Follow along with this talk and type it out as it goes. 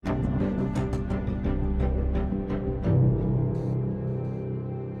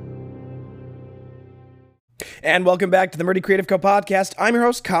And welcome back to the Murdy Creative Co podcast. I'm your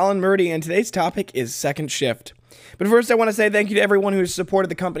host, Colin Murdy, and today's topic is second shift. But first, I want to say thank you to everyone who's supported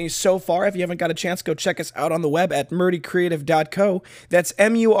the company so far. If you haven't got a chance, go check us out on the web at murdycreative.co. That's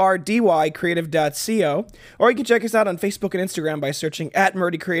M-U-R-D-Y creative.co. Or you can check us out on Facebook and Instagram by searching at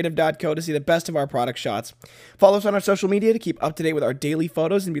murdycreative.co to see the best of our product shots. Follow us on our social media to keep up to date with our daily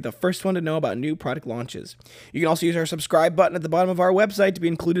photos and be the first one to know about new product launches. You can also use our subscribe button at the bottom of our website to be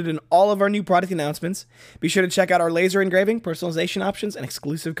included in all of our new product announcements. Be sure to check out our laser engraving, personalization options, and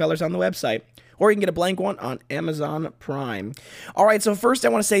exclusive colors on the website. Or you can get a blank one on Amazon Prime. All right, so first I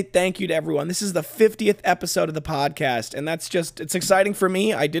want to say thank you to everyone. This is the 50th episode of the podcast, and it's exciting for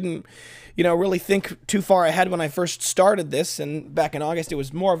me. I didn't, really think too far ahead when I first started this, and back in August it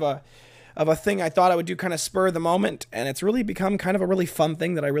was more of a thing I thought I would do kind of spur of the moment, and it's really become kind of a really fun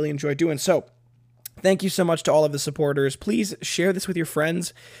thing that I really enjoy doing. So thank you so much to all of the supporters. Please share this with your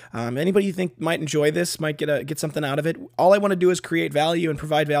friends. Anybody you think might enjoy this, might get something out of it. All I want to do is create value and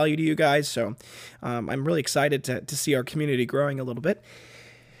provide value to you guys. So I'm really excited to see our community growing a little bit.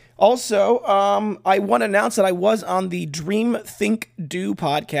 Also, I want to announce that I was on the Dream, Think, Do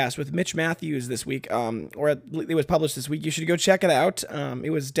podcast with Mitch Matthews this week, or it was published this week. You should go check it out.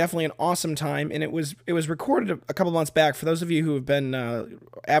 It was definitely an awesome time, and it was recorded a couple months back. For those of you who have been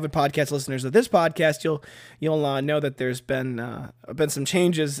avid podcast listeners of this podcast, you'll know that there's been some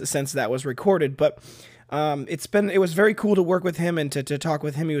changes since that was recorded, but it was very cool to work with him and to talk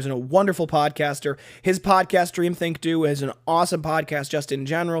with him. He was a wonderful podcaster. His podcast, Dream, Think, Do, is an awesome podcast just in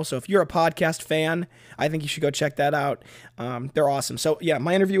general. So if you're a podcast fan, I think you should go check that out. They're awesome. So yeah,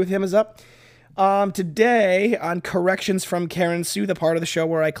 my interview with him is up. Today on Corrections from Karen Sue, the part of the show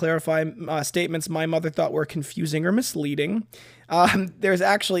where I clarify statements my mother thought were confusing or misleading. There's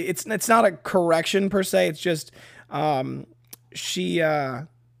actually, it's not a correction per se. It's just,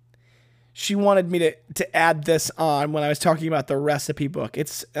 she wanted me to add this on when I was talking about the recipe book. And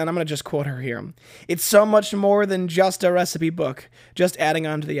I'm going to just quote her here. It's so much more than just a recipe book, just adding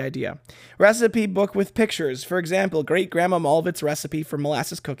on to the idea. Recipe book with pictures. For example, Great Grandma Malvit's recipe for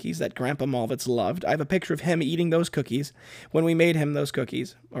molasses cookies that Grandpa Malvitz loved. I have a picture of him eating those cookies when we made him those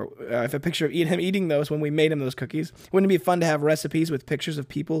cookies. Or I have a picture of him eating those when we made him those cookies. Wouldn't it be fun to have recipes with pictures of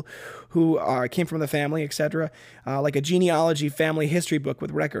people who came from the family, etc.? Like a genealogy family history book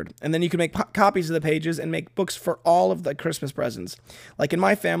with record. And then you can make copies of the pages and make books for all of the Christmas presents. Like in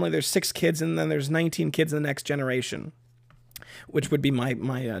my family, there's 6 kids, and then there's 19 kids in the next generation, which would be my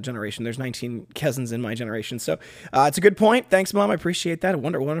generation. There's 19 cousins in my generation. So it's a good point. Thanks, Mom. I appreciate that. A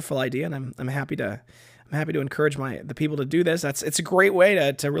wonderful idea, and I'm happy to encourage the people to do this. It's a great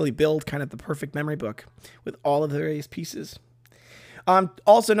way to really build kind of the perfect memory book with all of the various pieces.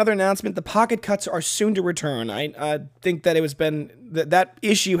 Also, another announcement: the pocket cuts are soon to return. I think that that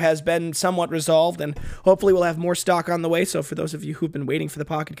issue has been somewhat resolved, and hopefully we'll have more stock on the way. So for those of you who've been waiting for the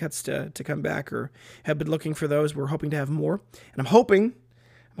pocket cuts to come back or have been looking for those, we're hoping to have more. And I'm hoping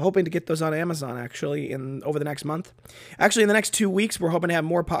to get those on Amazon actually over the next month. Actually, in the next 2 weeks, we're hoping to have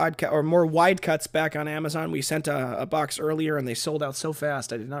more wide cuts back on Amazon. We sent a box earlier, and they sold out so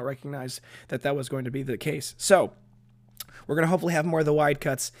fast. I did not recognize that was going to be the case. So we're going to hopefully have more of the wide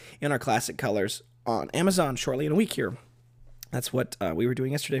cuts in our classic colors on Amazon shortly in a week here. That's what we were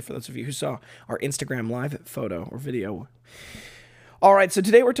doing yesterday for those of you who saw our Instagram live photo or video. All right, so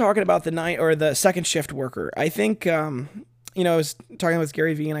today we're talking about the second shift worker. I think, I was talking with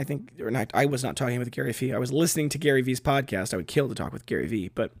Gary Vee, and I was not talking with Gary Vee. I was listening to Gary Vee's podcast. I would kill to talk with Gary Vee,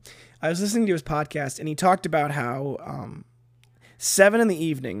 but I was listening to his podcast, and he talked about how 7 in the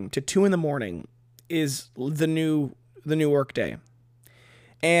evening to 2 in the morning is the new work day.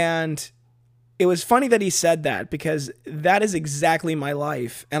 And it was funny that he said that, because that is exactly my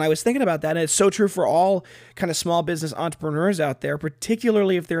life. And I was thinking about that, and it's so true for all kind of small business entrepreneurs out there,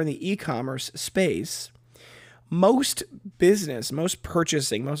 particularly if they're in the e-commerce space. Most business, most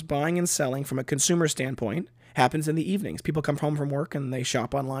purchasing, most buying and selling from a consumer standpoint happens in the evenings. People come home from work and they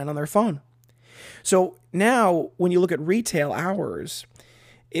shop online on their phone. So now when you look at retail hours,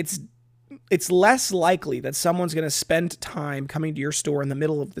 it's less likely that someone's going to spend time coming to your store in the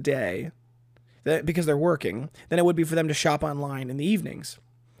middle of the day because they're working than it would be for them to shop online in the evenings.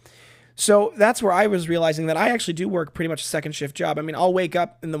 So that's where I was realizing that I actually do work pretty much a second shift job. I mean, I'll wake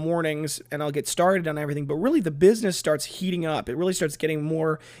up in the mornings and I'll get started on everything, but really the business starts heating up. It really starts getting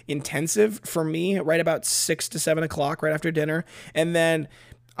more intensive for me right about 6 to 7 o'clock right after dinner. And then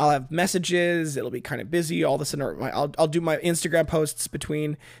I'll have messages. It'll be kind of busy. All of a sudden, I'll do my Instagram posts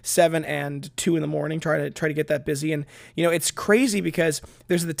between 7 and 2 in the morning. Try to get that busy. And it's crazy because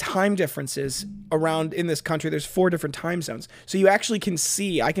there's the time differences around in this country. There's 4 different time zones, so you actually can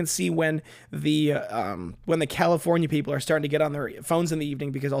see. I can see when the California people are starting to get on their phones in the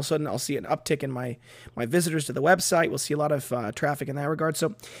evening, because all of a sudden I'll see an uptick in my visitors to the website. We'll see a lot of traffic in that regard.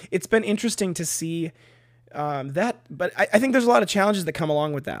 So it's been interesting to see. But I think there's a lot of challenges that come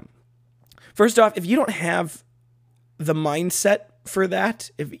along with that. First off, if you don't have the mindset for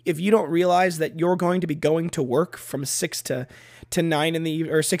that, if you don't realize that you're going to be going to work from 6 to 9 in the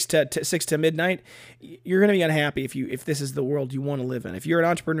evening, or 6 to midnight, you're going to be unhappy if this is the world you want to live in. If you're an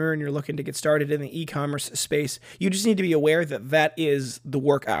entrepreneur and you're looking to get started in the e-commerce space, you just need to be aware that that is the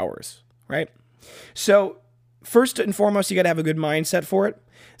work hours, right? So first and foremost, you got to have a good mindset for it.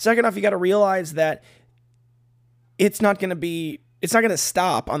 Second off, you got to realize that it's not going to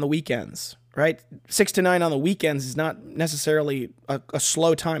stop on the weekends, right? 6 to 9 on the weekends is not necessarily a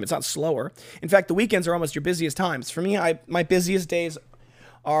slow time. It's not slower. In fact, the weekends are almost your busiest times. For me, my busiest days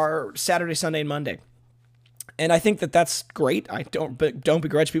are Saturday, Sunday, and Monday. And I think that that's great. I don't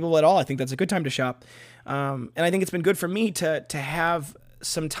begrudge people at all. I think that's a good time to shop. And I think it's been good for me to have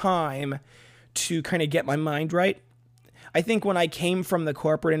some time to kind of get my mind right. I think when I came from the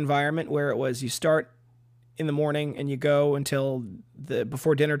corporate environment where it was you start in the morning and you go until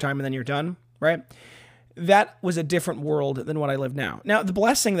before dinner time and then you're done, right? That was a different world than what I live now. Now, the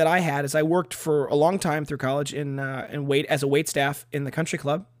blessing that I had is I worked for a long time through college as a wait staff in the country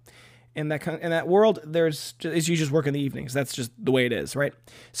club. In that world, you just work in the evenings. That's just the way it is, right?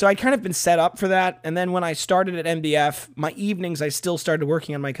 So I'd kind of been set up for that. And then when I started at MBF, my evenings, I still started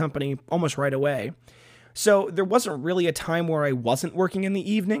working on my company almost right away. So there wasn't really a time where I wasn't working in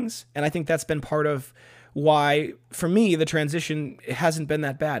the evenings. And I think that's been part of why, for me, the transition hasn't been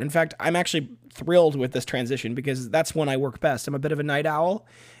that bad. In fact, I'm actually thrilled with this transition because that's when I work best. I'm a bit of a night owl,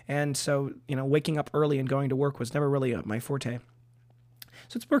 and so, waking up early and going to work was never really my forte.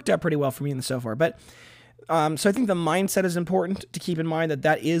 So it's worked out pretty well for me so far. But so I think the mindset is important to keep in mind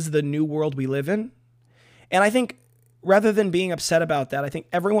that is the new world we live in. And I think rather than being upset about that, I think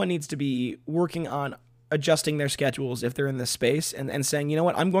everyone needs to be working on adjusting their schedules if they're in this space and saying, you know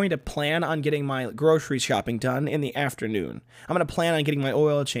what, I'm going to plan on getting my grocery shopping done in the afternoon. I'm going to plan on getting my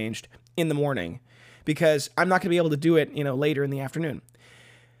oil changed in the morning because I'm not going to be able to do it, later in the afternoon.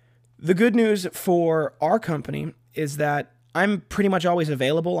 The good news for our company is that I'm pretty much always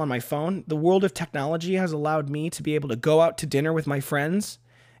available on my phone. The world of technology has allowed me to be able to go out to dinner with my friends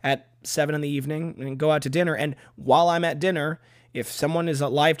at 7 in the evening and go out to dinner. And while I'm at dinner, if someone is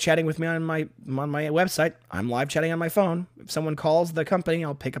live chatting with me on my website, I'm live chatting on my phone. If someone calls the company,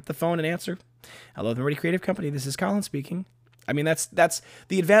 I'll pick up the phone and answer. Hello, the Ready Creative Company. This is Colin speaking. I mean, that's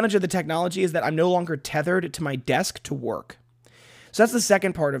the advantage of the technology, is that I'm no longer tethered to my desk to work. So that's the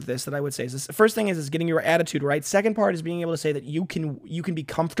second part of this that I would say. The first thing is getting your attitude right. Second part is being able to say that you can be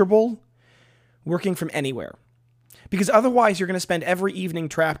comfortable working from anywhere. Because otherwise you're going to spend every evening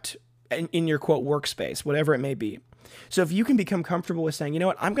trapped in your quote workspace, whatever it may be. So if you can become comfortable with saying, you know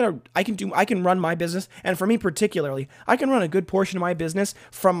what, I can run my business, and for me particularly, I can run a good portion of my business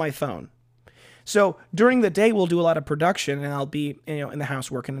from my phone. So during the day, we'll do a lot of production, and I'll be, in the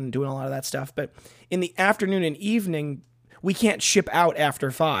house working and doing a lot of that stuff. But in the afternoon and evening, we can't ship out after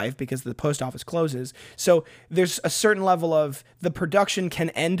 5 because the post office closes. So there's a certain level of the production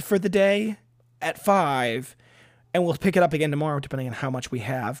can end for the day at 5, and we'll pick it up again tomorrow, depending on how much we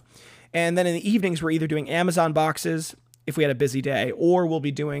have. And then in the evenings, we're either doing Amazon boxes if we had a busy day, or we'll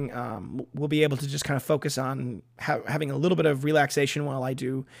be doing, we'll be able to just kind of focus on having a little bit of relaxation while I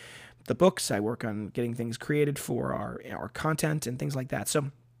do the books. I work on getting things created for our content and things like that.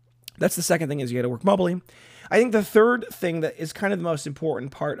 So that's the second thing, is you got to work mobilely. I think the third thing that is kind of the most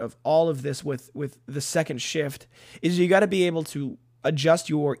important part of all of this with the second shift is you got to be able to adjust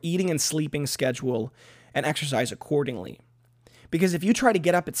your eating and sleeping schedule and exercise accordingly. Because if you try to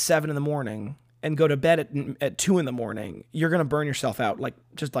get up at 7 in the morning and go to bed at 2 in the morning, you're going to burn yourself out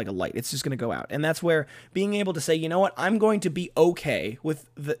just like a light. It's just going to go out. And that's where being able to say, you know what, I'm going to be okay with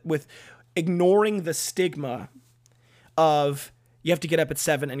ignoring the stigma of you have to get up at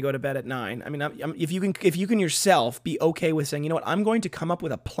 7 and go to bed at 9. I mean, if you can yourself be okay with saying, you know what, I'm going to come up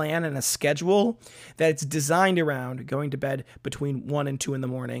with a plan and a schedule that's designed around going to bed between 1 and 2 in the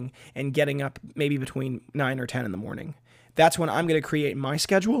morning and getting up maybe between 9 or 10 in the morning. That's when I'm going to create my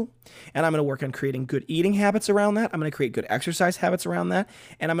schedule, and I'm going to work on creating good eating habits around that. I'm going to create good exercise habits around that,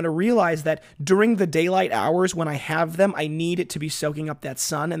 and I'm going to realize that during the daylight hours when I have them, I need it to be soaking up that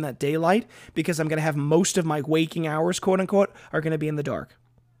sun and that daylight, because I'm going to have most of my waking hours, quote unquote, are going to be in the dark.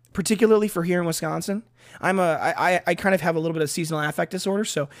 particularly for here in Wisconsin. I kind of have a little bit of seasonal affect disorder,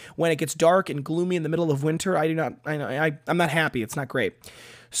 so when it gets dark and gloomy in the middle of winter, I'm not happy. It's not great.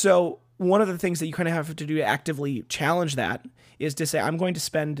 So one of the things that you kind of have to do to actively challenge that is to say, I'm going to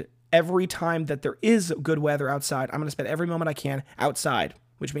spend every time that there is good weather outside, I'm going to spend every moment I can outside,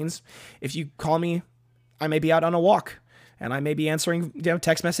 which means if you call me, I may be out on a walk. And I may be answering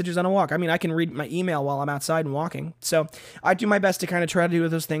text messages on a walk. I mean, I can read my email while I'm outside and walking. So I do my best to kind of try to do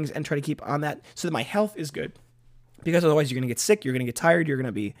those things and try to keep on that so that my health is good. Because otherwise you're going to get sick, you're going to get tired, you're going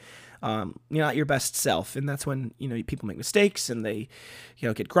to be not your best self. And that's when, people make mistakes and they,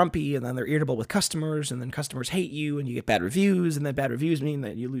 get grumpy, and then they're irritable with customers, and then customers hate you, and you get bad reviews, and then bad reviews mean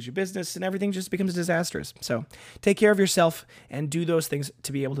that you lose your business, and everything just becomes disastrous. So take care of yourself and do those things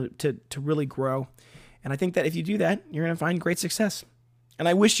to be able to really grow. And I think that if you do that, you're going to find great success. And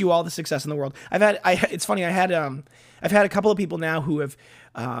I wish you all the success in the world. It's funny. I've had a couple of people now who have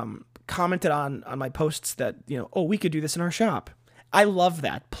commented on my posts that, we could do this in our shop. I love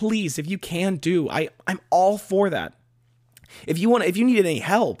that. Please, if you can I'm all for that. If you need any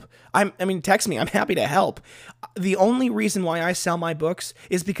help, text me. I'm happy to help. The only reason why I sell my books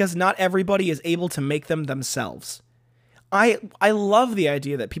is because not everybody is able to make them themselves. I love the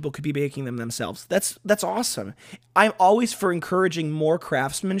idea that people could be making them themselves. That's awesome. I'm always for encouraging more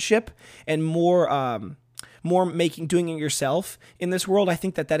craftsmanship and more doing it yourself in this world. I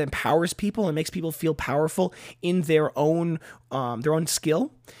think that empowers people and makes people feel powerful in their own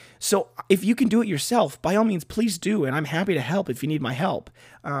skill. So if you can do it yourself, by all means, please do. And I'm happy to help if you need my help.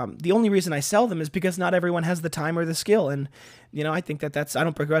 The only reason I sell them is because not everyone has the time or the skill. And, I think I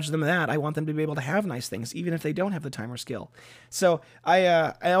don't begrudge them that. I want them to be able to have nice things, even if they don't have the time or skill. So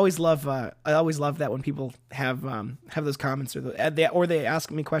I always love that when people have those comments or they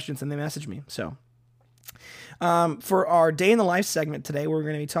ask me questions and they message me. So. For our day in the life segment today, we're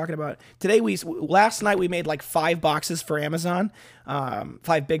going to be talking about last night we made like 5 boxes for Amazon,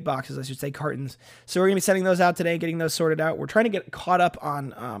 5 big boxes, I should say, cartons. So we're going to be sending those out today, getting those sorted out. We're trying to get caught up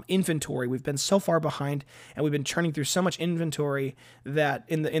on inventory. We've been so far behind, and we've been churning through so much inventory that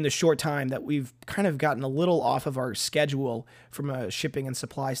in the short time that we've kind of gotten a little off of our schedule from a shipping and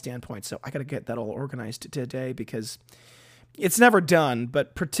supply standpoint. So I got to get that all organized today because it's never done,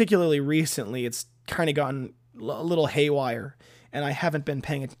 but particularly recently, it's kind of gotten a little haywire, and I haven't been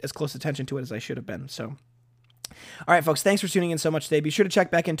paying as close attention to it as I should have been. So, all right, folks, thanks for tuning in so much today. Be sure to check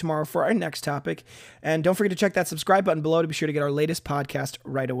back in tomorrow for our next topic, and don't forget to check that subscribe button below to be sure to get our latest podcast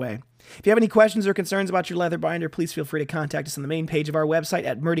right away. If you have any questions or concerns about your leather binder, please feel free to contact us on the main page of our website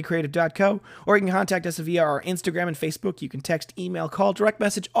at murdycreative.co, or you can contact us via our Instagram and Facebook. You can text, email, call, direct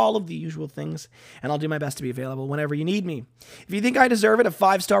message, all of the usual things, and I'll do my best to be available whenever you need me. If you think I deserve it, a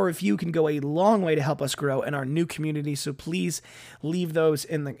 5-star review can go a long way to help us grow in our new community, so please leave those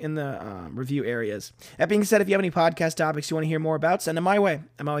in the review areas. That being said, if you have any podcast topics you want to hear more about, send them my way.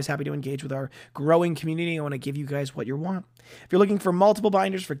 I'm always happy to engage with our growing community. I want to give you guys what you want. If you're looking for multiple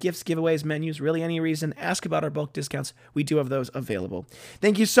binders for gifts, giveaways, menus, really any reason, ask about our bulk discounts. We do have those available.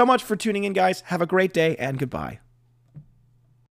 Thank you so much for tuning in, guys. Have a great day, and goodbye.